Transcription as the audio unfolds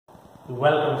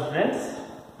Welcome students.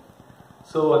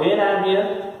 So again I am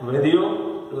here with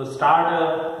you to start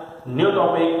a new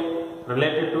topic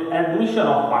related to admission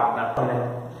of partner.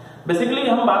 Basically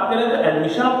हम बात करें तो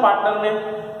admission of partner में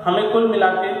हमें कुल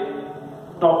मिला के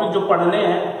टॉपिक जो पढ़ने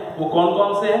हैं वो कौन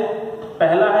कौन से हैं।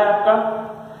 पहला है आपका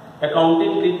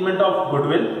अकाउंटिंग ट्रीटमेंट ऑफ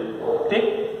गुडविल, ठीक।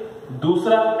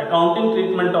 दूसरा accounting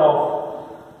treatment of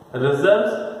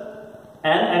reserves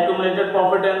and accumulated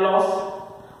profit and loss.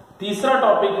 तीसरा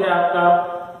टॉपिक है आपका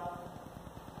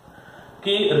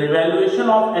कि revaluation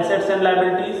of assets and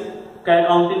liabilities का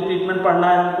अकाउंटिंग ट्रीटमेंट पढ़ना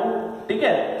है हमको, ठीक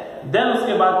है। देन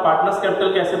उसके बाद पार्टनर्स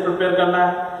कैपिटल कैसे प्रिपेयर करना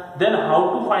है, then how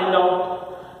to find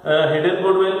out hidden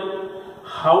goodwill,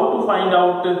 how to find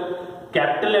out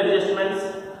capital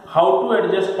adjustments, how to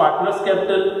adjust partners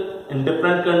capital in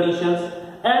different conditions,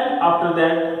 and after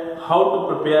that how to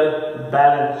prepare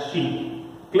balance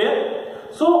sheet. Clear?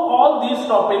 So all these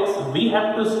topics we have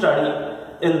to study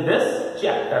in this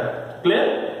chapter. Clear?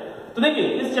 तो देखिए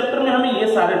इस chapter में हमें ये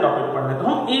सारे topic पढ़ने, तो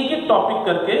हम एक एक टॉपिक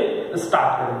करके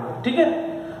स्टार्ट करेंगे, ठीक है।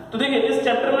 तो देखिए इस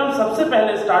चैप्टर में हम सबसे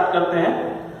पहले स्टार्ट करते हैं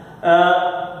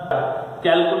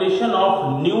calculation of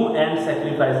new and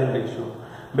sacrificing ratio.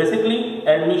 Basically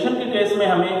admission के केस में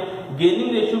हमें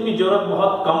गेनिंग रेशियो की जरूरत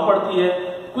बहुत कम पड़ती है।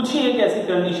 कुछ ही एक ऐसी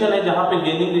कंडीशन है जहां पे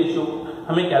गेनिंग रेशियो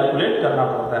हमें कैलकुलेट करना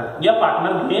पड़ता है या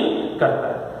पार्टनर गेन करता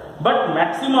है। बट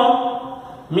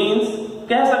मैक्सिमम मींस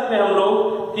कह सकते हैं हम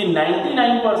लोग कि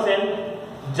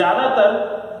 99% ज्यादातर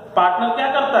पार्टनर क्या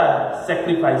करता है,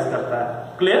 सेक्रीफाइस करता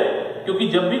है। क्लियर? क्योंकि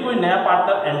जब भी कोई नया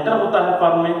पार्टनर एंटर होता है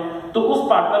फर्म में तो उस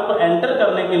पार्टनर को एंटर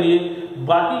करने के लिए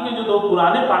बाकी के जो दो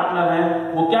पुराने पार्टनर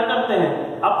हैं वो क्या करते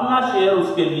हैं, अपना शेयर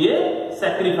उसके लिए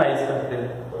सेक्रीफाइस करते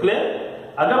हैं। क्लियर?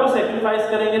 अगर वो सेक्रीफाइस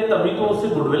करेंगे तभी तो उससे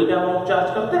गुडविल का अमाउंट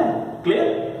चार्ज करते हैं। क्लियर?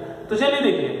 तो चलिए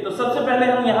देखिए, तो सबसे पहले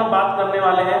हम यहां बात करने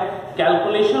वाले हैं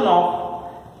calculation of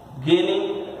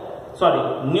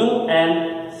new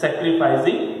and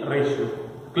sacrificing ratio.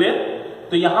 Clear?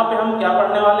 तो यहां पे हम क्या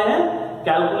पढ़ने वाले हैं,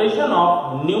 calculation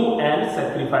of new and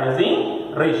sacrificing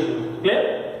ratio. Clear?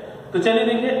 तो चलिए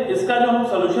देखिए इसका जो हम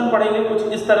सॉल्यूशन पढ़ेंगे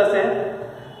कुछ इस तरह से है।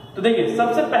 तो देखिए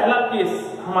सबसे पहला केस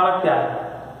हमारा क्या है।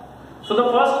 So the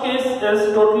first case is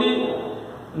totally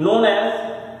known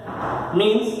as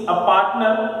means a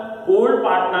partner, old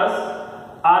partners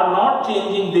are not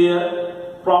changing their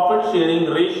profit sharing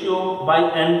ratio by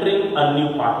entering a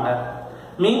new partner.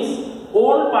 Means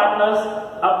old partners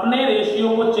अपने रेशियो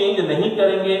को चेंज नहीं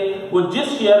करेंगे, वो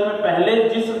जिस share में पहले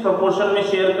जिस proportion में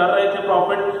शेयर कर रहे थे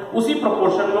प्रॉफिट उसी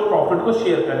प्रोपोर्शन में प्रॉफिट को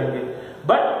शेयर करेंगे,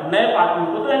 बट नए पार्टनर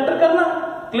को तो एंटर करना।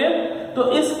 क्लियर? तो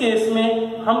इस केस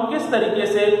में हम किस तरीके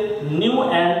से new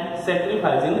and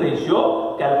sacrificing ratio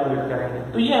calculate करेंगे,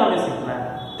 तो ये हमें सीखना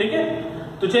है, ठीक है।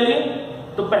 तो चलिए,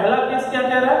 तो पहला केस क्या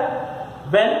कह रहा है,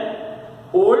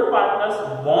 when old partners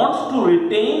wants to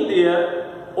retain their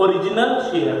original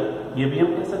share, ये भी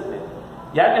हम कह सकते हैं,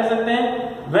 या कह सकते हैं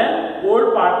when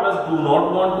old partners do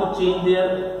not want to change their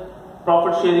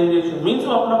profit sharing ratio, means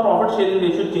वो अपना प्रॉफिट शेयरिंग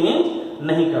रेशियो चेंज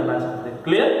नहीं करना चाहते।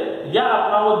 क्लियर? या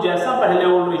अपना वो जैसा पहले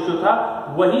ओल्ड रेशियो था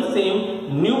वही सेम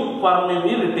न्यू फर्म में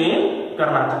भी रिटेन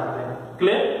करना चाहते हैं।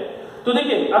 क्लियर? तो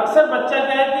देखिए अक्सर बच्चा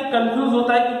क्या है कि कंफ्यूज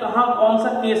होता है कि कहां कौन सा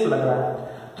केस लग रहा है।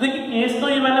 तो देखिए केस तो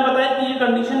ये मैंने बताया कि ये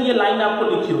कंडीशन, ये लाइन आपको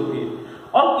लिखी होती है,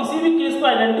 और किसी भी केस को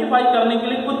आइडेंटिफाई करने के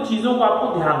लिए कुछ चीजों को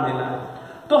आपको ध्यान देना है।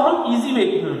 तो हम इजी वे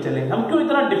में चलेंगे, हम क्यों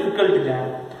इतना डिफिकल्ट जाएं।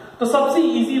 तो सबसे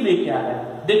इजी वे क्या है,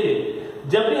 देखिए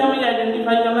जब भी हमें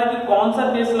आइडेंटिफाई करना है कि कौन सा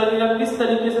केस लगेगा, किस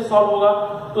तरीके से सॉल्व होगा,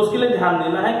 तो उसके लिए ध्यान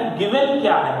देना है कि गिवन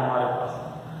क्या है हमारे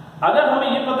पास। अगर हमें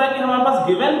ये पता है कि हमारे पास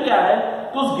गिवन क्या है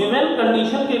तो उस गिवन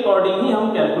कंडीशन के अकॉर्डिंग ही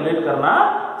हम कैलकुलेट करना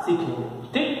सीखेंगे,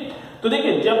 ठीक। तो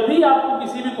देखिए जब भी आपको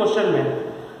किसी भी क्वेश्चन में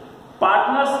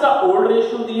पार्टनर्स का ओल्ड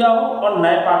रेशियो दिया हो और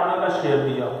नए पार्टनर का शेयर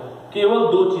दिया हो, केवल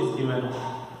दो चीज गिवन हो।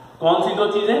 कौन सी दो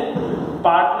चीजें,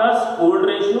 पार्टनर्स ओल्ड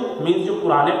रेशियो मींस जो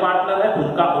पुराने पार्टनर है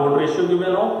उनका ओल्ड रेशियो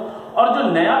गिवन हो, और जो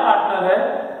नया पार्टनर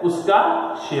है उसका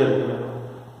शेयर गिवन हो।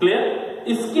 क्लियर?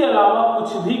 इसके अलावा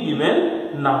कुछ भी गिवन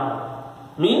ना हो,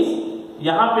 मींस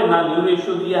यहां पे ना न्यू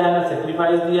रेशियो दिया है, ना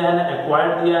सैक्रिफाइस दिया है, ना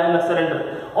एक्वायर्ड दिया है, ना सरेंडर,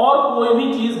 और कोई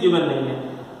भी चीज गिवन नहीं है।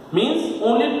 Means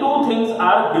only two things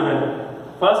are given.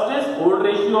 First is old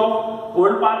ratio of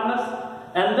old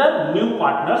partners and the new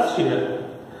partners share.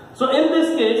 So in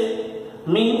this case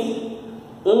means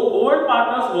old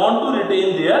partners want to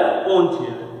retain their own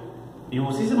share, ये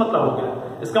उसी से मतलब हो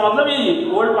गया। इसका मतलब ये है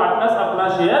कि ओल्ड पार्टनर्स अपना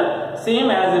share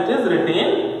same as it is retain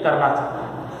करना चाहते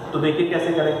हैं। तो देखिए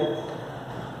कैसे करेंगे।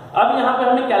 अब यहां पे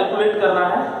हमें कैलकुलेट करना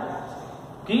है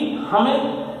कि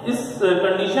हमें इस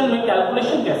कंडीशन में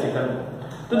कैलकुलेशन कैसे करनी।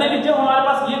 तो देखिए जब हमारे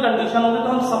पास ये कंडीशन होगी तो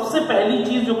हम सबसे पहली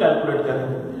चीज जो कैलकुलेट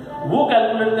करेंगे वो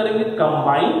कैलकुलेट करेंगे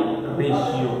कंबाइंड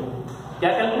रेशियो।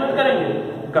 क्या कैलकुलेट करेंगे?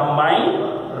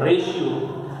 Combined ratio.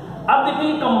 अब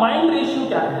देखिए कंबाइंड रेशियो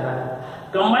क्या कह रहा है?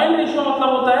 कंबाइंड रेशियो मतलब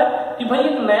होता है कि भाई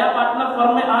एक नया पार्टनर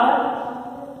फर्म में आ रहा है,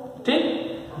 ठीक,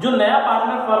 जो नया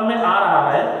पार्टनर फर्म में आ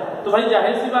रहा है तो भाई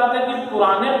जाहिर सी बात है कि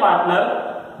पुराने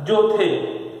पार्टनर जो थे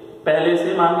पहले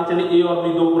से, मान के चलिए ए और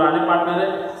बी दो पुराने पार्टनर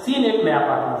है, सी एक नया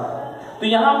पार्टनर है, तो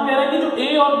यहां हम कह रहे हैं कि जो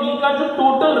ए और बी का जो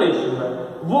टोटल रेशियो है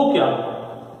वो क्या होगा।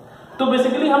 तो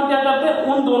बेसिकली हम क्या करते हैं,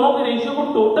 उन दोनों के रेशियो को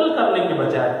टोटल करने के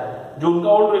बजाय, जो उनका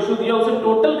ओल्ड रेशियो दिया उसे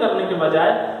टोटल करने के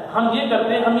बजाय हम ये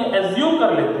करते हैं, हम ये एज्यूम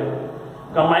कर लेते हैं,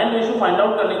 कंबाइंड रेशियो फाइंड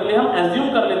आउट करने के लिए हम एज्यूम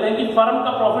कर लेते हैं कि फर्म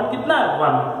का प्रॉफिट कितना है,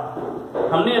 1।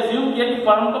 हमने एज्यूम किया कि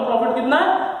फर्म का प्रॉफिट कितना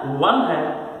है, 1 है,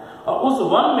 और उस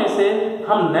 1 में से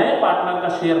हम नए पार्टनर का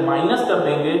शेयर माइनस कर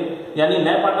देंगे, यानी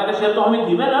नए पार्टनर का शेयर तो हमें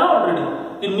गिवन है ऑलरेडी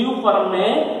कि न्यू फर्म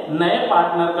में नए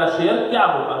पार्टनर का शेयर क्या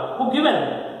होगा, वो गिवन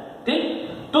है, ठीक।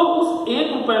 तो उस 1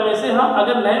 रुपए में से हम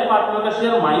अगर नए पार्टनर का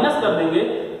शेयर माइनस कर देंगे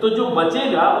तो जो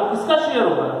बचेगा वो किसका शेयर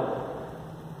होगा,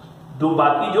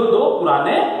 बाकी जो दो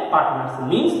पुराने पार्टनर्स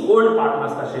मींस ओल्ड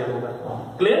पार्टनर्स का शेयर होगा।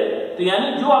 क्लियर? तो यानी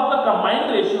जो आपका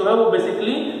कंबाइंड रेशियो है वो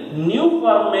बेसिकली न्यू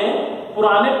फर्म में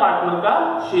पुराने पार्टनर का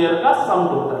शेयर का सम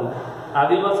टोटल है।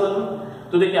 आगे बात समझो।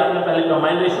 तो देखिए आपने पहले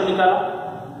कंबाइंड रेशियो निकाला,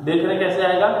 देख रहे कैसे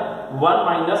आएगा, 1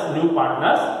 minus new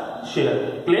partners share.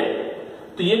 Clear?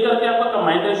 तो ये करके आपका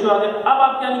कंबाइंड रेशियो आ गया। अब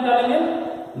आप क्या निकालेंगे,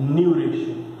 न्यू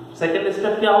रेशियो। सेकंड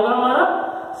स्टेप क्या होगा हमारा,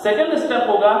 सेकंड स्टेप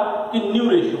होगा कि न्यू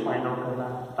रेशियो फाइंड आउट करना।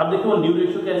 अब देखो न्यू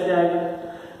रेशियो कैसे आएगा,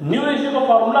 न्यू रेशियो का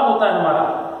फॉर्मूला होता है हमारा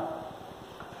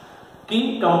कि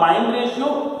combined ratio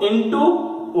into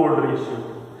old ratio.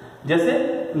 जैसे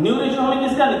न्यू रेशियो हमें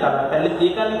किसका निकालना है, पहले ए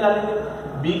का निकालेंगे,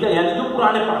 बी का यानी जो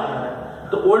पुराने पार्टनर है,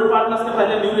 तो ओल्ड पार्टनर्स का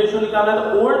पहले न्यू रेशियो निकालना है,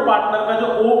 तो ओल्ड पार्टनर का जो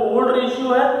ओल्ड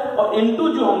रेशियो है और इनटू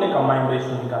जो हमने कंबाइंड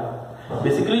रेशियो निकाला।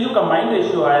 बेसिकली जो कंबाइंड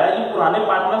रेशियो आया ये पुराने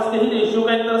पार्टनर्स के ही रेशियो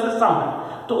का एक तरह से सम है,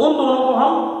 तो उन दोनों को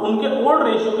हम उनके ओल्ड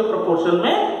रेशियो के प्रोपोर्शन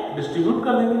में डिस्ट्रीब्यूट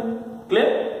कर देंगे। क्लियर?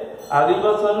 आगे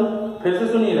बात सुन, फिर से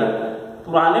सुनिएगा,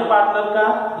 पुराने पार्टनर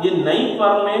का ये नई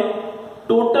फर्म में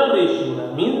टोटल रेशियो है,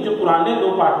 मींस जो पुराने दो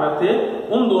पार्टनर थे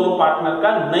उन दोनों पार्टनर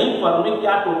का नई फर्म में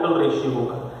क्या टोटल रेशियो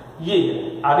होगा, ये है।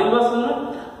 आगे बात सुन,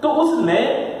 तो उस नए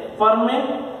फर्म में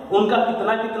उनका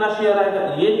कितना कितना शेयर आएगा,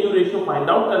 ये न्यू रेशियो फाइंड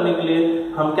आउट करने के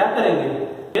लिए हम क्या करेंगे,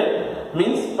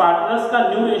 मींस पार्टनर्स का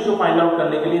न्यू रेशियो फाइंड आउट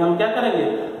करने के लिए हम क्या करेंगे,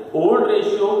 old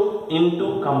ratio into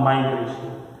combined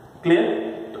ratio. Clear?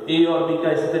 तो ए और बी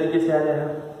का इसी तरीके से आ जाएगा।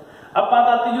 अब बात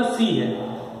आती है जो सी है,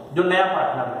 जो नया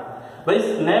पार्टनर है, भाई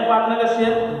इस नए पार्टनर का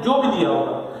शेयर जो भी दिया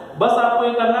होगा बस आपको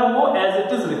ये करना है, वो एज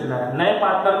इट इज लिखना है। नए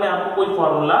पार्टनर में आपको कोई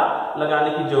फॉर्मूला लगाने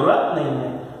की जरूरत नहीं है,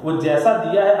 वो जैसा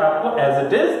दिया है आपको एज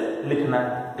इट इज लिखना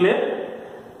है। क्लियर?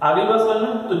 आगे बस समझना,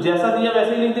 तो जैसा दिया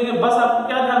वैसे ही लिख देंगे। बस आपको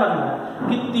क्या ध्यान रखना है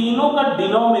कि तीनों का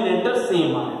डिनोमिनेटर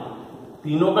सेम आए,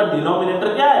 तीनों का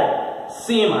डिनोमिनेटर क्या है,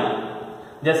 सेम आए।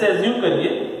 जैसे एज्यूम करिए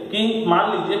कि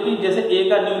मान लीजिए कि जैसे ए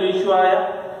का न्यू रेशियो आया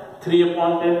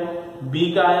 3/10,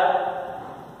 बी का आया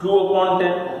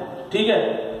 2/10, ठीक है,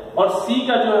 और सी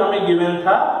का जो हमें गिवन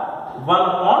था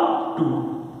 1/2।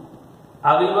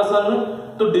 आगे बस समझ,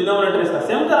 तो डिनोमिनेटर इसका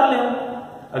सेम करा लें।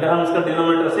 अगर हम इसका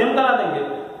डिनोमिनेटर सेम करा देंगे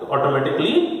तो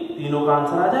ऑटोमेटिकली तीनों का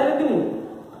आंसर आ जाएगा कि नहीं।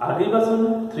 आगे बस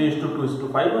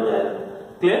 3:2:5 हो जाएगा।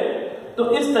 क्लियर? तो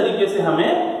इस तरीके से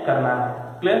हमें करना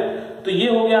है। क्लियर? तो ये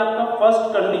हो गया आपका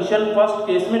फर्स्ट कंडीशन, फर्स्ट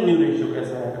केस में न्यू रेशियो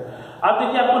कैसे आएगा। अब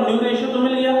देखिए आपको न्यू रेशियो तो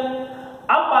मिल गया,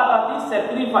 अब बात आती है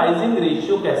सैक्रिफाइसिंग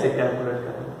रेशियो कैसे कैलकुलेट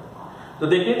करें। तो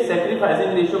देखिए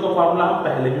सैक्रिफाइसिंग रेशियो का फॉर्मूला हम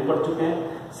पहले भी पढ़ चुके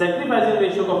हैं। सैक्रिफाइसिंग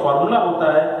रेशियो का फॉर्मूला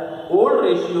होता है old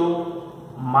ratio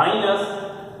minus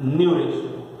new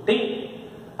ratio. ठीक,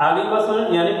 आगे बस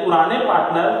यानी पुराने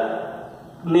पार्टनर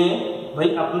ने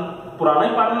भाई अपना पुराना ही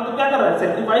पार्टनर तो क्या कर रहा है,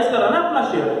 सेक्रीफाइस कर रहा है ना अपना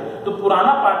शेयर, तो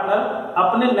पुराना पार्टनर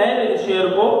अपने नए शेयर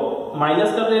को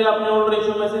माइनस कर देगा अपने ओल्ड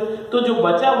रेशियो में से, तो जो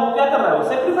बचा वो क्या कर रहा है, वो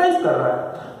सेक्रीफाइस कर रहा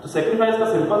है। तो सेक्रीफाइस का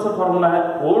सिंपल सा फॉर्मूला है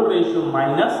old ratio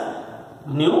minus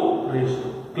new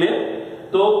ratio. Clear?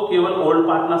 तो केवल ओल्ड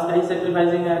पार्टनर्स का ही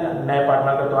सेक्रीफाइसिंग आएगा, नए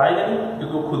पार्टनर का तो आएगा नहीं,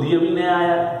 क्योंकि वो खुद ही अभी नया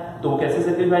आया है, तो वो कैसे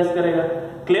सेक्रीफाइस करेगा।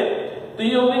 क्लियर? तो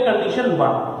ये हो गई कंडीशन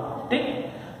 1। ठीक,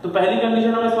 तो पहली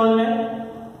कंडीशन हमें समझ में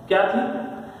क्या थी,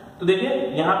 तो देखिए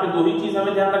यहां पे दो ही चीज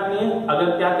हमें ध्यान रखनी है। अगर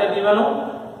क्या क्या गिवन हो,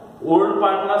 ओल्ड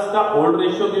पार्टनर्स का ओल्ड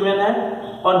रेशियो गिवन है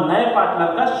और नए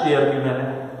पार्टनर का शेयर गिवन है,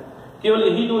 केवल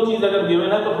यही दो चीज अगर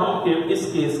गिवन है तो हम इस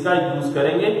केस का यूज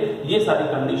करेंगे, ये सारी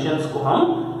कंडीशंस को हम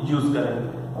यूज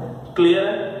करेंगे। क्लियर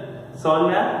है, समझ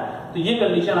में आया? तो ये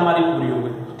कंडीशन हमारी पूरी हो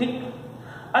गई। ठीक,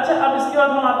 अच्छा अब इसके बाद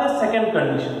हम आते हैं सेकेंड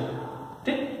कंडीशन।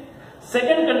 ठीक,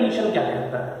 सेकेंड कंडीशन क्या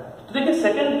कहता है, तो देखिए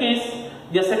सेकेंड केस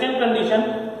या सेकेंड कंडीशन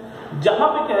जहां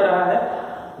पे कह रहा है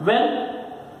when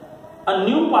a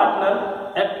new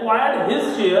partner acquired his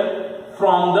share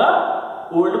from the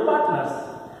old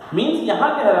partners. Means यहां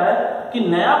कह रहा है कि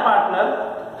नया पार्टनर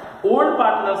ओल्ड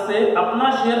पार्टनर से अपना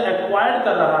शेयर एक्वायर्ड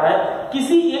कर रहा है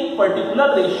किसी एक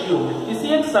पर्टिकुलर रेशियो में,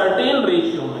 किसी एक सर्टेन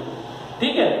रेशियो में,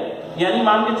 ठीक है। यानी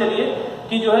मान के चलिए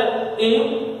कि जो है ए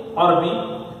और बी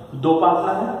दो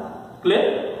पार्टनर है, क्लियर।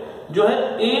 जो है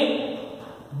ए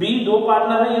बी दो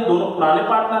पार्टनर है, ये दोनों पुराने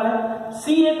पार्टनर है।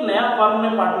 सी एक नया फर्म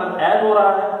में पार्टनर ऐड हो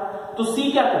रहा है, तो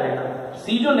सी क्या करेगा?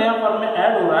 सी जो नया फर्म में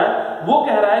ऐड हो रहा है वो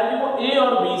कह रहा है कि वो ए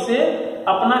और बी से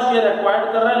अपना शेयर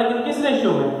एक्वायर्ड कर रहा है, लेकिन किस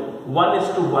रेशियो में?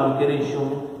 1:1 के रेशियो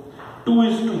में,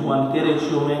 2:1 के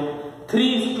रेशियो में,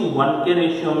 3:1 के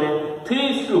रेशियो में,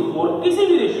 3:4, किसी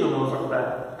भी रेशियो में हो सकता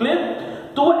है, क्लियर।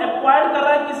 तो वो एक्वायर्ड कर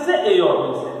रहा है किससे? ए और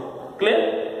बी से,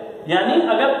 क्लियर। यानी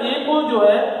अगर ए को जो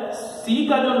है सी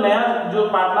का जो नया जो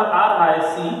पार्टनर आ रहा है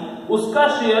सी, उसका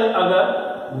शेयर अगर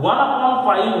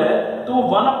 1/5 है, तो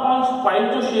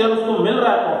 1/5 जो शेयर उसको मिल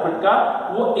रहा है प्रॉफिट का,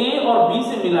 वो ए और बी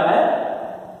से मिला है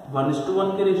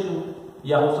 1:1 के रेशियो में।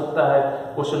 या हो सकता है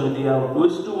क्वेश्चन में दिया हो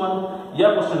 2:1, या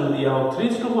क्वेश्चन में दिया हो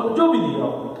 3:4, जो भी दिया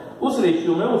हो उस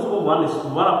रेशियो में उसको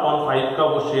 1/5 का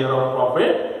वो शेयर ऑफ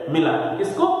प्रॉफिट मिला है।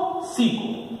 किसको? सी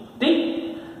को, ठीक।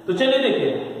 तो चलिए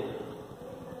देखिए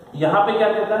यहां पे क्या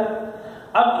कहता है।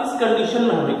 अब इस कंडीशन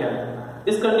में हमें क्या करना है?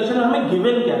 इस कंडीशन में हमें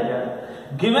गिवन क्या क्या है?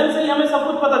 गिवन से ही हमें सब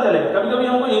कुछ पता चलेगा। कभी कभी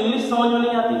हमको इंग्लिश समझ में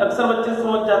नहीं आती, अक्सर बच्चे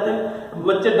समझ जाते हैं,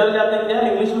 बच्चे डर जाते हैं कि यार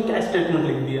इंग्लिश में क्या स्टेटमेंट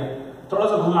लिख दिया, थोड़ा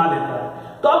सा घुमा देता है।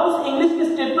 तो आप उस इंग्लिश के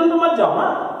स्टेटमेंट पे मत जाओ ना,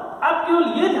 आप केवल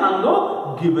ये ध्यान दो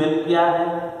गिवन क्या है।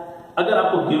 अगर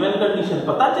आपको गिवन कंडीशन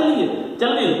पता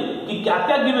चल गई कि क्या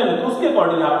क्या गिवन है, तो उसके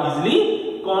अकॉर्डिंग आप इजिली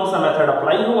कौन सा मेथड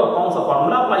अप्लाई होगा, कौन सा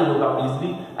फॉर्मूला अप्लाई होगा, आप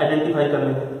इजिली आइडेंटिफाई कर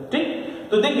लेंगे, ठीक।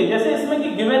 तो देखिए जैसे इसमें कि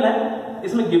गिवन है,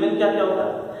 इसमें गिवन क्या क्या होता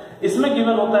है? इसमें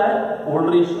गिवन होता है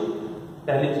ओल्ड रेशियो,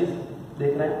 पहली चीज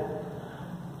देख रहे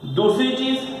हैं। दूसरी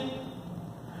चीज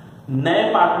नए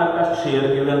पार्टनर का शेयर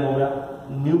गिवन होगा,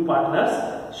 न्यू पार्टनर्स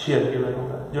शेयर गिवन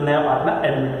होगा, जो नया पार्टनर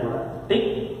एडमिट हो रहा है, ठीक।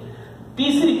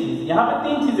 तीसरी चीज, यहां पे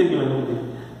तीन चीजें गिवन होगी।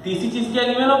 तीसरी चीज क्या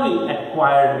गिवन होगी?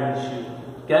 Acquired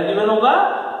ratio. क्या गिवन होगा?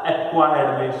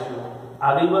 Acquired ratio.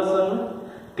 आ गई बात समझ में?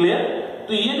 क्लियर।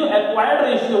 तो ये जो एक्वायर्ड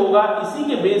रेशियो होगा इसी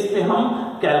के बेस पे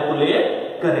हम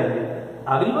कैलकुलेट करेंगे।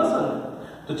 आ गई बात समझ में?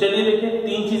 तो चलिए देखिए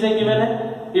तीन चीजें गिवन है,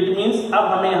 इट मींस अब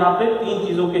हमें यहाँ पे तीन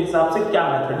चीजों के हिसाब से क्या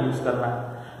मेथड यूज करना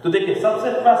है। तो देखिए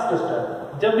सबसे फर्स्ट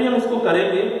स्टेप, जब भी हम इसको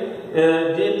करेंगे,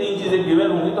 ये तीन चीजें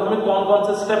गिवन होंगी तो हमें कौन कौन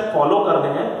से स्टेप फॉलो करने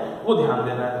हैं वो ध्यान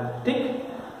देना है, ठीक।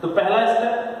 तो पहला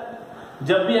स्टेप,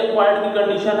 जब भी एक्वायर्ड की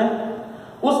कंडीशन है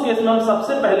उस केस में हम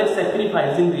सबसे पहले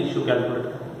सैक्रिफाइसिंग रेशियो कैलकुलेट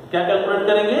करेंगे। क्या कैलकुलेट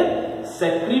करेंगे?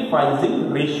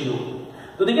 Sacrificing ratio.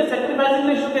 तो देखिए सैक्रिफाइसिंग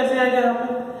रेशियो कैसे आएगा यहाँ पे?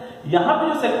 यहां पे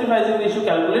जो सैक्रिफाइसिंग रेशियो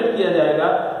कैलकुलेट किया जाएगा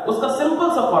उसका सिंपल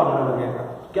सा फॉर्मूला लगेगा।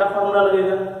 क्या फॉर्मूला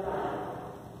लगेगा?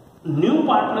 New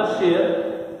partner share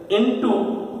into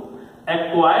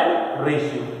acquired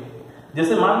ratio.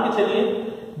 जैसे मान के चलिए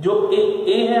जो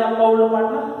ए है आपका ओल्ड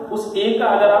पार्टनर, उस ए का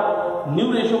अगर आप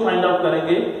न्यू रेशियो फाइंड आउट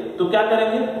करेंगे तो क्या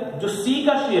करेंगे? जो सी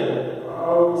का शेयर है,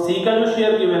 सी का जो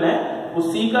शेयर गिवन है वो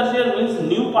सी का share means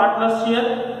new partner share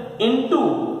into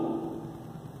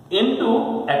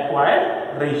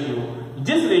acquired ratio.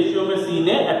 जिस रेशियो में सी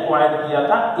ने एक्वायर्ड किया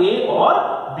था ए और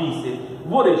बी से,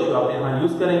 वो रेशियो आप यहां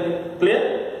यूज करेंगे। क्लियर?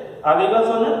 आगे का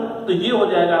समझ? तो ये हो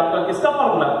जाएगा आपका किसका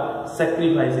फॉर्मूला?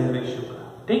 सैक्रिफाइसिंग रेशियो का,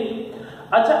 ठीक।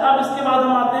 अच्छा अब इसके बाद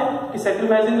हम आते हैं कि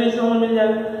सैक्रिफाइसिंग रेशियो हमें मिल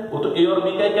जाएगा, वो तो ए और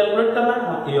बी का कैलकुलेट करना है,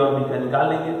 हम ए और बी का निकाल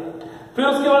लेंगे। फिर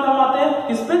उसके बाद हम आते हैं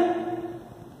किस पे?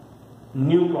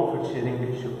 New profit sharing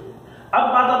ratio. अब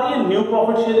बात आती है न्यू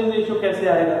प्रॉफिट शेयरिंग रेशियो कैसे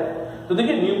आएगा। तो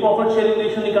देखिए न्यू प्रॉफिट शेयरिंग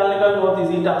रेशियो निकालने का भी बहुत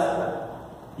इजी टास्क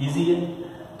है, इजी है।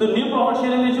 तो न्यू प्रॉफिट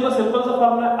शेयरिंग रेशियो का सिंपल सा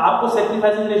फॉर्मूला है, आपको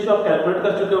सैक्रिफाइसिंग रेशियो आप कैलकुलेट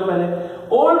कर चुके हो पहले,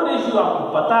 ओल्ड रेशियो आपको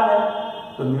पता है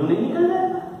तो न्यू नहीं निकल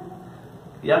जाएगा।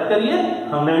 याद करिए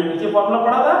हमने भी पीछे फॉर्मूला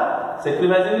पढ़ा था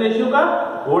सैक्रिफाइसिंग रेशियो का,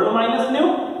 ओल्ड माइनस न्यू।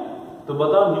 तो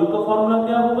बताओ न्यू का फॉर्मूला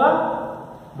क्या होगा?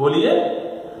 बोलिए।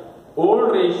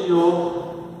 Old ratio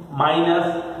minus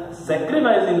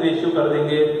sacrificing ratio कर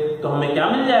देंगे तो हमें क्या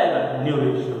मिल जाएगा? New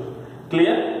ratio.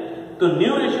 क्लियर? तो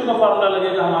न्यू रेशियो का फॉर्मूला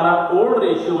लगेगा हमारा old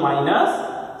ratio minus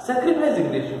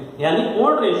sacrificing ratio, यानी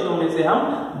ओल्ड रेशियो में से हम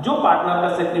जो पार्टनर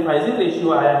का सैक्रिफाइसिंग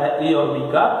रेशियो आया है ए और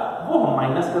बी का, वो हम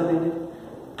माइनस कर देंगे।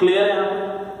 क्लियर है यहाँ पे?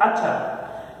 अच्छा,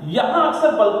 यहां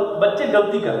अक्सर बच्चे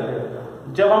गलती करते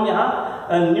हैं। जब हम यहाँ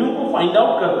न्यू को फाइंड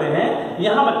आउट करते हैं,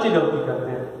 यहां बच्चे गलती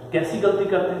करते हैं। कैसी गलती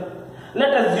करते हैं?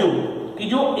 लेट अज्यूम कि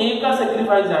जो ए का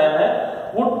सैक्रिफाइस आया है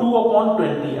वो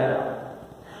 2/20 आया,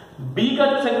 बी का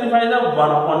जो सैक्रिफाइस है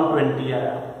 1/20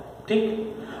 आया, ठीक।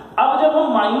 अब जब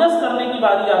हम माइनस करने की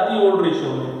बारी आती है ओल्ड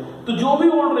रेशियो में, तो जो भी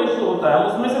ओल्ड रेशियो होता है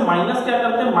उसमें से माइनस क्या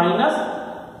करते हैं? माइनस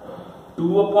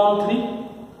 2/3,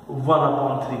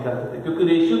 1/3 कर देते, क्योंकि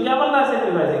रेशियो क्या बन रहा है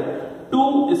सेक्रीफाइसिंग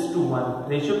 2:1।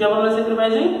 रेशियो क्या बन रहा है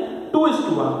सेक्रीफाइसिंग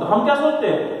 2:1। तो हम क्या सोचते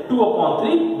हैं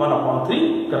 2/3 1/3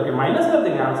 करके माइनस कर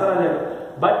देंगे, आंसर आ जाएगा।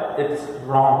 बट इट्स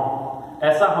रॉन्ग,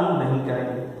 ऐसा हम नहीं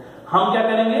करेंगे। हम क्या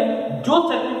करेंगे, जो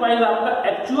सेक्रीफाइस आपका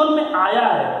एक्चुअल में आया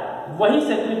है वही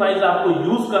सेक्रीफाइस आपको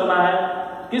यूज करना है।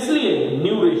 किस लिए,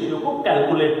 न्यू रेशियो को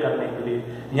कैलकुलेट करने के लिए।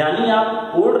 यानी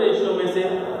आप ओल्ड रेशियो में से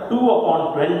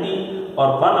 2/20 और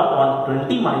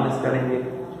 1/20 माइनस करेंगे।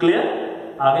 क्लियर,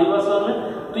 आ गई बात समझ में?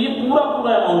 तो ये पूरा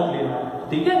अमाउंट लेना है,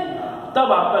 ठीक है,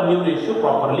 तब आपका न्यू रेशियो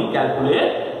प्रॉपरली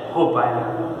कैलकुलेट हो पाएगा।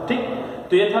 ठीक,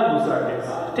 तो ये था दूसरा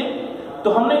केस। ठीक,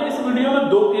 तो हमने इस वीडियो में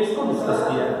 2 केस को डिस्कस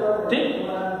किया है। ठीक,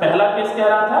 पहला केस कह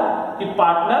रहा था कि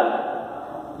पार्टनर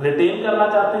रिटेन करना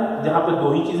चाहते हैं, जहां पे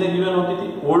 2 ही चीजें गिवन होती थी,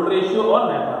 ओल्ड रेशियो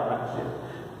और नया पार्टनर का शेयर।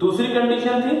 दूसरी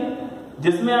कंडीशन थी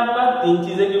जिसमें आपका 3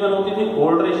 चीजें गिवन होती थी,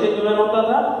 ओल्ड रेशियो गिवन होता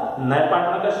था, नए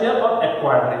पार्टनर का शेयर और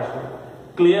एक्वायर्ड रेशियो।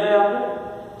 क्लियर है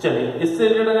आपको? चलिए, इससे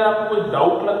रिलेटेड अगर आपको कोई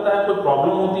डाउट लगता है, कोई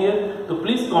प्रॉब्लम होती है, तो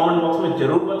प्लीज कमेंट बॉक्स में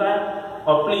जरूर बताएं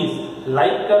और प्लीज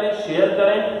लाइक करें, शेयर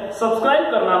करें,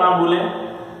 सब्सक्राइब करना ना भूलें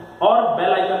और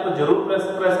बेल आइकन को जरूर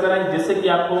प्रेस करें, जिससे कि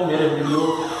आपको मेरे वीडियो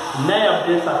नए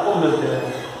अपडेट्स आपको मिलते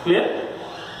रहें। क्लियर?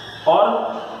 और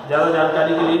ज्यादा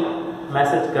जानकारी के लिए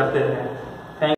मैसेज करते रहें।